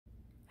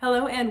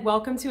Hello and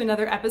welcome to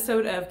another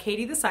episode of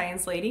Katie the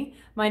Science Lady.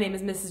 My name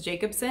is Mrs.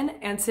 Jacobson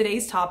and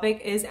today's topic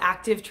is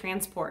active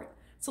transport.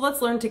 So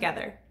let's learn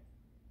together.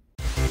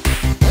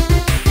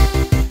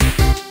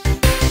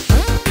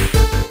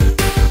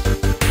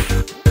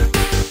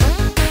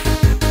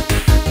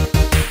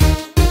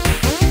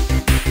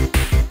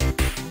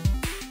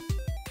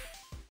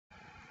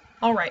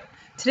 All right,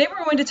 today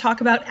we're going to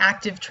talk about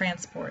active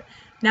transport.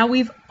 Now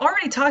we've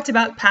already talked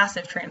about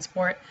passive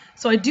transport,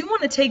 so I do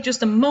want to take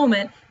just a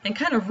moment and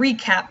kind of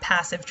recap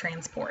passive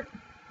transport.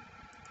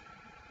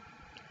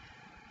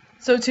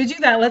 So to do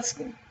that, let's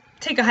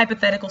take a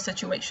hypothetical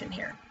situation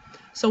here.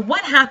 So what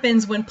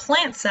happens when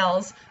plant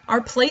cells are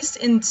placed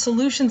in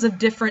solutions of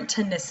different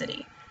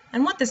tonicity?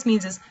 And what this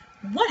means is,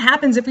 what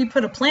happens if we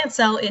put a plant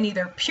cell in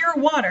either pure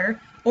water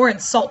or in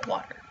salt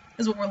water,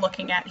 is what we're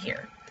looking at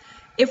here.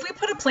 If we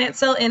put a plant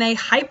cell in a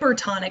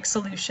hypertonic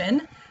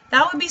solution,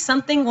 that would be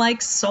something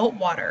like salt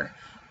water,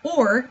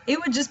 or it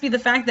would just be the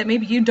fact that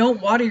maybe you don't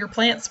water your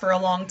plants for a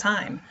long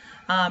time.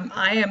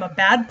 I am a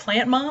bad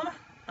plant mom.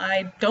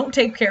 I don't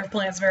take care of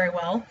plants very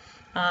well,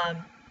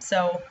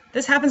 so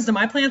this happens to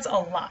my plants a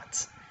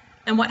lot.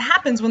 And what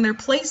happens when they're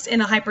placed in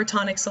a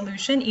hypertonic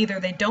solution, either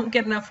they don't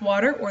get enough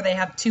water or they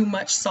have too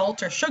much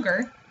salt or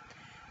sugar,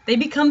 they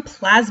become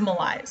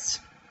plasmolyzed.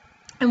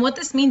 And what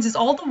this means is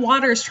all the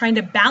water is trying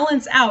to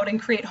balance out and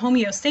create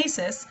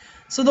homeostasis,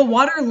 so the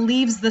water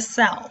leaves the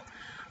cell.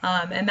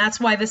 And that's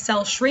why the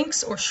cell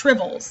shrinks or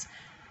shrivels.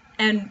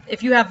 And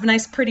if you have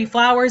nice pretty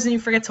flowers and you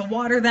forget to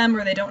water them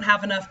or they don't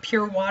have enough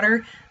pure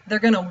water, they're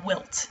going to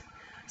wilt.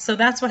 So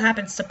that's what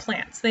happens to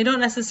plants. They don't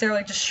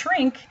necessarily just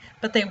shrink,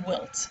 but they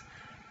wilt.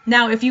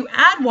 Now, if you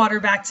add water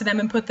back to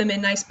them and put them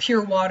in nice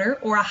pure water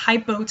or a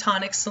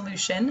hypotonic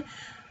solution,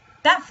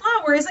 that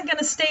flower isn't going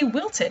to stay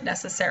wilted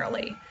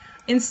necessarily.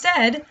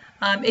 Instead,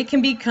 it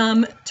can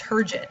become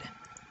turgid,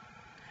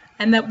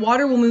 and that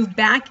water will move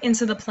back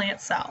into the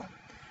plant cell.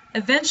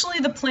 Eventually,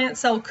 the plant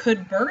cell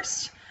could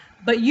burst,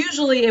 but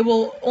usually it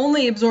will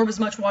only absorb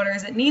as much water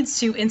as it needs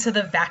to into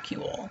the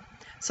vacuole.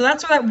 So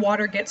that's where that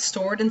water gets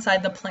stored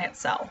inside the plant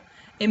cell.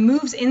 It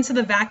moves into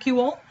the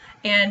vacuole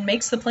and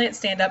makes the plant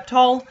stand up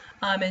tall,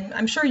 and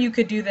I'm sure you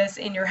could do this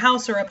in your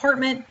house or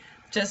apartment.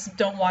 Just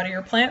don't water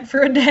your plant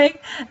for a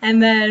day,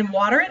 and then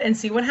water it and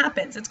see what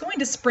happens. It's going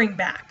to spring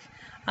back.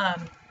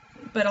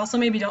 But also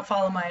maybe don't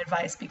follow my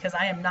advice because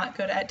I am not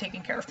good at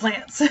taking care of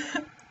plants.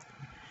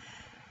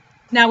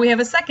 Now we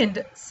have a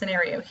second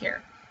scenario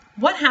here.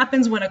 What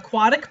happens when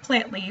aquatic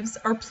plant leaves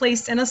are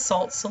placed in a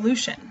salt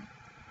solution?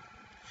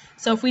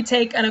 So if we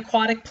take an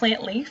aquatic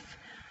plant leaf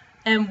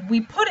and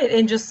we put it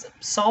in just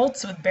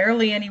salts with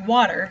barely any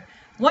water,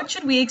 what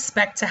should we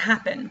expect to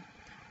happen?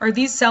 Are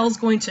these cells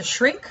going to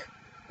shrink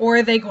or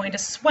are they going to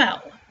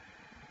swell?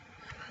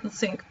 Let's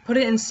think, put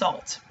it in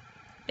salt.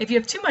 If you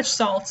have too much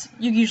salt,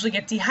 you usually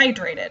get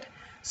dehydrated.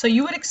 So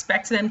you would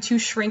expect them to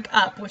shrink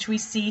up, which we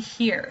see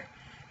here.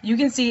 You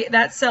can see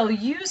that cell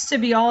used to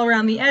be all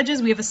around the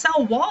edges. We have a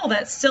cell wall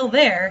that's still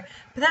there,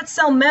 but that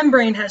cell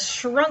membrane has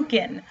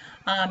shrunken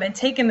and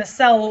taken the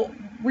cell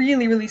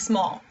really, really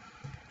small.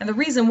 And the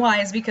reason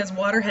why is because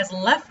water has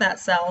left that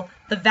cell.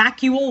 The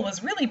vacuole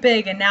was really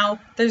big, and now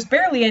there's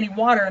barely any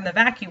water in the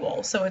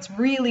vacuole, so it's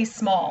really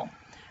small.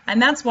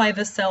 And that's why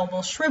the cell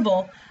will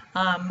shrivel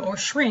or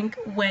shrink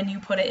when you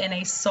put it in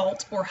a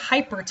salt or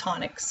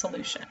hypertonic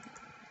solution.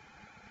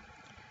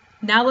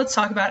 Now let's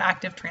talk about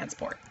active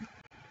transport.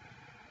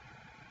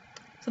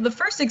 So the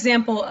first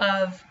example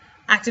of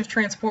active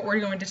transport we're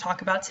going to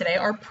talk about today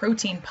are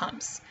protein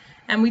pumps.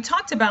 And we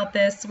talked about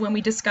this when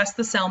we discussed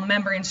the cell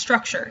membrane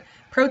structure.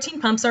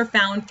 Protein pumps are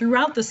found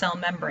throughout the cell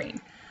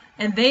membrane.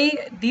 And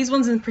these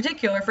ones in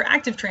particular for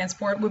active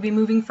transport would be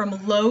moving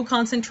from low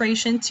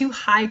concentration to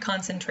high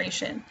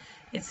concentration.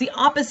 It's the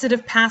opposite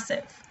of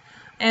passive.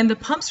 And the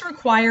pumps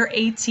require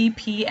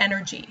ATP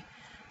energy.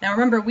 Now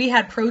remember, we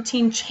had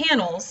protein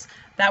channels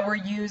that were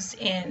used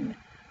in,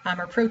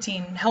 or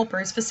protein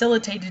helpers,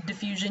 facilitated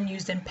diffusion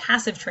used in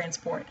passive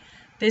transport.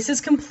 This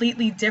is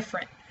completely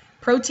different.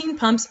 Protein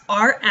pumps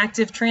are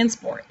active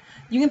transport.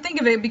 You can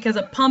think of it because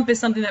a pump is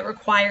something that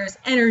requires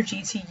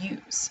energy to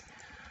use.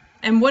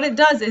 And what it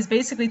does is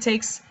basically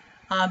takes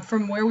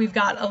from where we've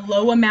got a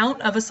low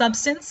amount of a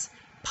substance,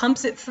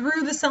 pumps it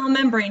through the cell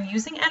membrane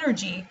using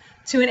energy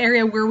to an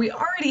area where we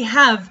already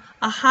have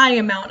a high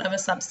amount of a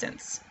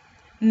substance.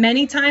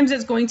 Many times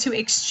it's going to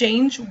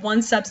exchange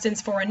one substance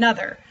for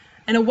another.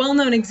 And a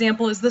well-known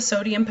example is the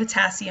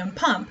sodium-potassium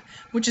pump,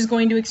 which is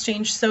going to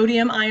exchange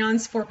sodium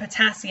ions for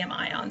potassium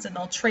ions, and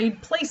they'll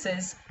trade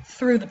places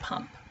through the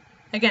pump.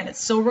 Again, it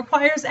still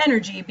requires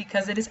energy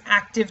because it is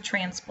active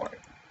transport.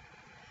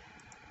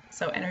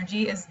 So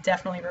energy is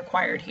definitely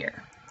required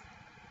here.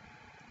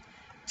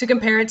 To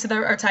compare it to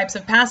our types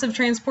of passive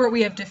transport,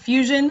 we have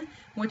diffusion,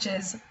 which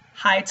is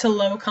high to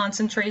low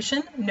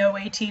concentration, no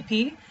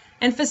ATP,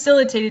 and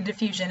facilitated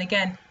diffusion,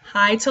 again,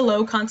 high to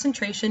low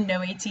concentration, no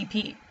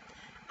ATP.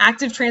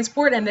 Active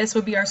transport, and this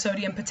would be our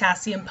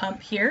sodium-potassium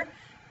pump here,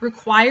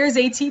 requires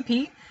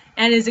ATP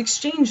and is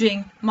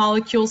exchanging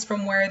molecules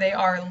from where they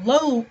are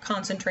low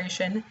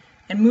concentration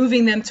and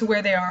moving them to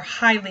where they are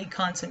highly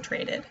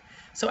concentrated.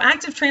 So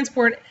active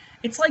transport,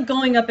 it's like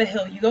going up a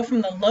hill. You go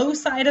from the low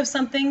side of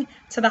something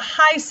to the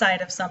high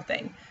side of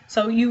something.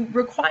 So you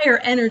require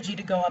energy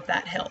to go up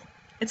that hill.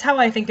 It's how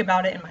I think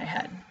about it in my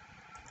head.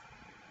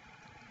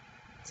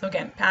 So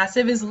again,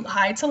 passive is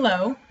high to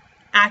low.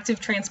 Active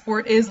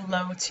transport is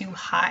low to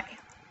high.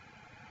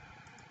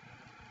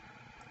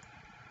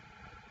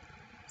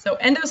 So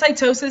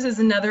endocytosis is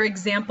another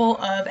example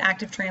of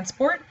active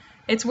transport.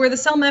 It's where the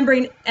cell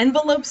membrane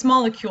envelops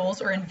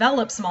molecules or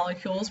envelops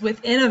molecules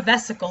within a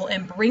vesicle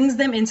and brings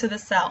them into the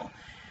cell.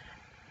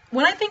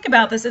 When I think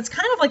about this, it's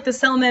kind of like the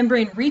cell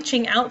membrane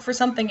reaching out for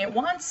something it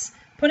wants,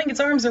 putting its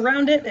arms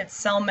around it, its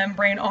cell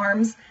membrane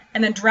arms,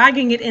 and then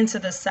dragging it into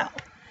the cell.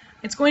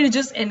 It's going to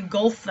just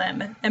engulf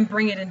them and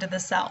bring it into the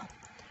cell.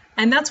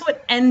 And that's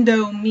what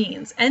endo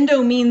means.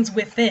 Endo means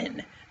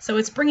within. So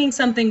it's bringing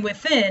something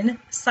within,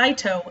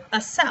 cyto,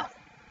 a cell.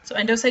 So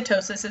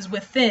endocytosis is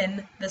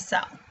within the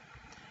cell.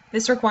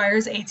 This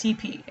requires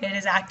ATP. It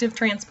is active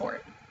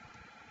transport.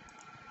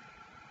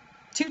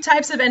 Two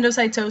types of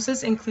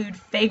endocytosis include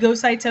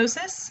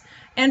phagocytosis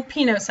and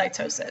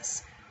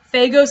pinocytosis.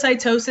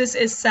 Phagocytosis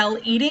is cell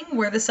eating,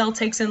 where the cell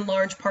takes in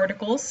large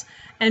particles,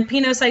 and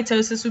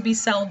pinocytosis would be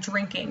cell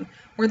drinking,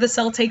 where the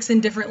cell takes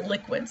in different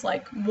liquids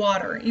like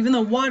water. Even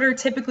though water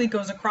typically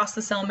goes across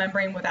the cell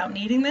membrane without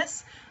needing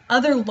this,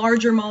 other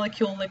larger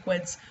molecule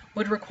liquids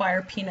would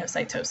require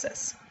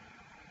pinocytosis.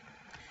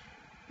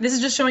 This is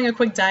just showing a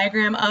quick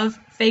diagram of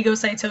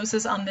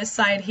phagocytosis on this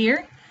side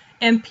here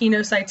and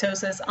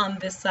pinocytosis on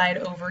this side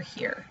over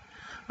here.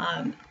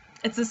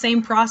 It's the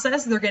same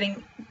process. They're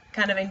getting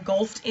kind of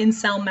engulfed in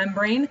cell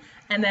membrane,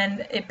 and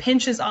then it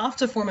pinches off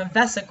to form a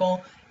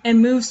vesicle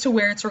and moves to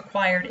where it's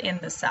required in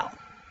the cell.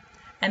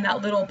 And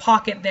that little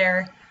pocket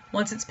there,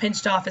 once it's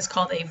pinched off, is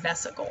called a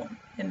vesicle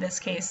in this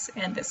case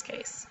and this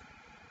case.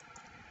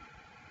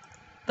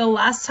 The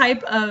last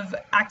type of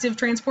active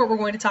transport we're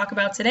going to talk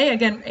about today,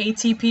 again,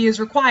 ATP is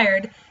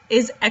required,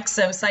 is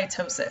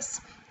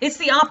exocytosis. It's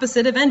the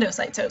opposite of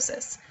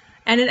endocytosis.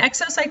 And in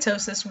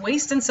exocytosis,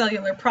 waste and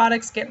cellular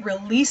products get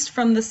released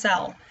from the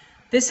cell.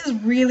 This is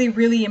really,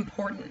 really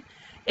important.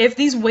 If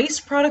these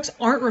waste products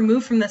aren't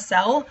removed from the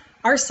cell,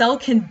 our cell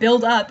can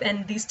build up,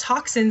 and these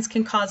toxins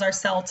can cause our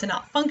cell to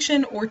not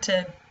function or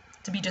to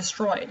be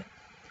destroyed.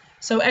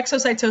 So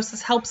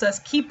exocytosis helps us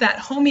keep that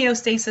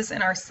homeostasis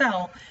in our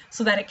cell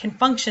so that it can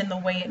function the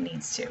way it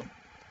needs to.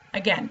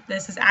 Again,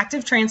 this is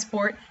active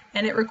transport,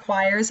 and it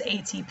requires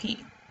ATP.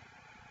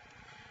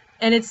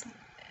 And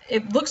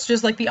it looks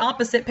just like the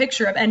opposite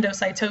picture of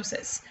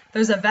endocytosis.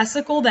 There's a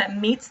vesicle that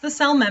meets the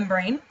cell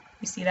membrane.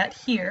 You see that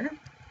here.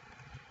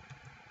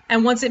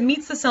 And once it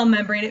meets the cell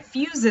membrane, it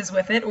fuses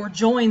with it or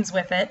joins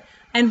with it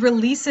and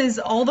releases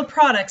all the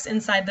products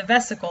inside the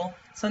vesicle.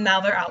 So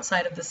now they're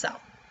outside of the cell.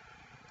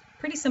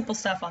 Pretty simple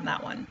stuff on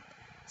that one.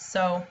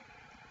 So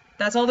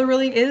that's all there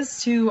really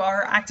is to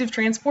our active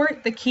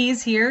transport. The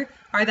keys here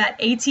are that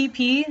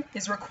ATP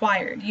is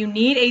required. You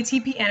need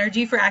ATP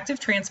energy for active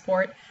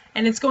transport,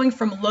 and it's going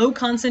from low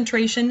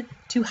concentration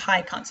to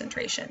high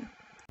concentration.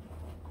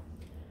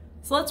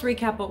 So let's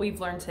recap what we've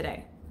learned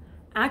today.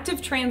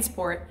 Active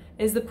transport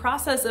is the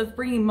process of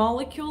bringing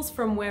molecules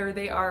from where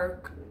they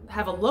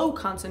have a low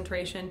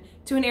concentration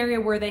to an area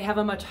where they have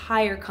a much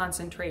higher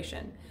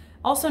concentration,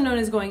 also known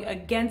as going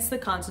against the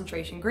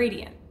concentration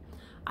gradient.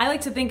 I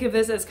like to think of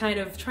this as kind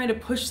of trying to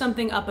push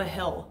something up a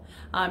hill.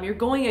 You're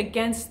going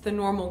against the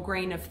normal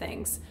grain of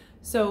things.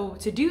 So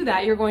to do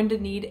that, you're going to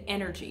need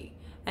energy.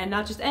 And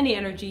not just any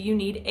energy, you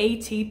need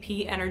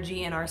ATP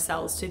energy in our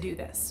cells to do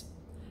this.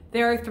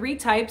 There are three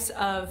types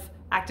of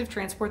active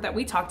transport that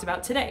we talked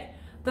about today.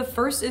 The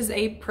first is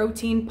a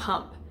protein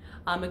pump.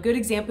 A good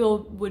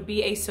example would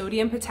be a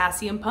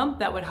sodium-potassium pump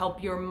that would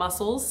help your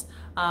muscles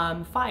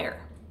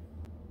fire.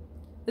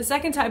 The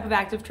second type of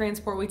active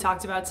transport we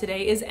talked about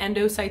today is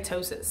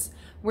endocytosis,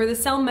 where the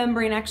cell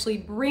membrane actually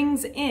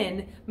brings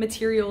in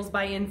materials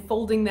by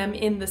enfolding them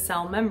in the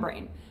cell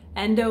membrane.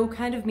 Endo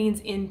kind of means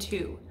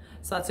into,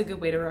 so that's a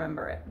good way to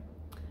remember it.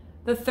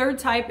 The third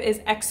type is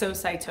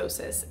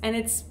exocytosis, and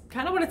it's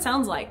kind of what it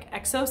sounds like.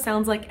 Exo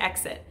sounds like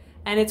exit,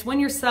 and it's when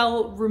your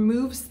cell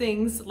removes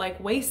things like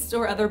waste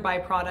or other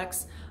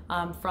byproducts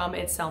from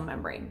its cell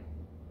membrane.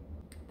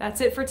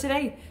 That's it for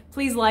today.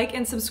 Please like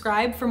and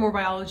subscribe for more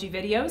biology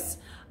videos.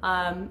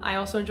 I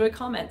also enjoy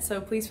comments, so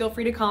please feel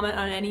free to comment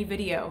on any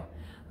video.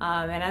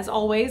 And as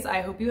always,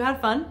 I hope you had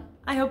fun,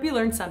 I hope you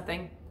learned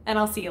something, and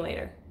I'll see you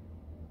later.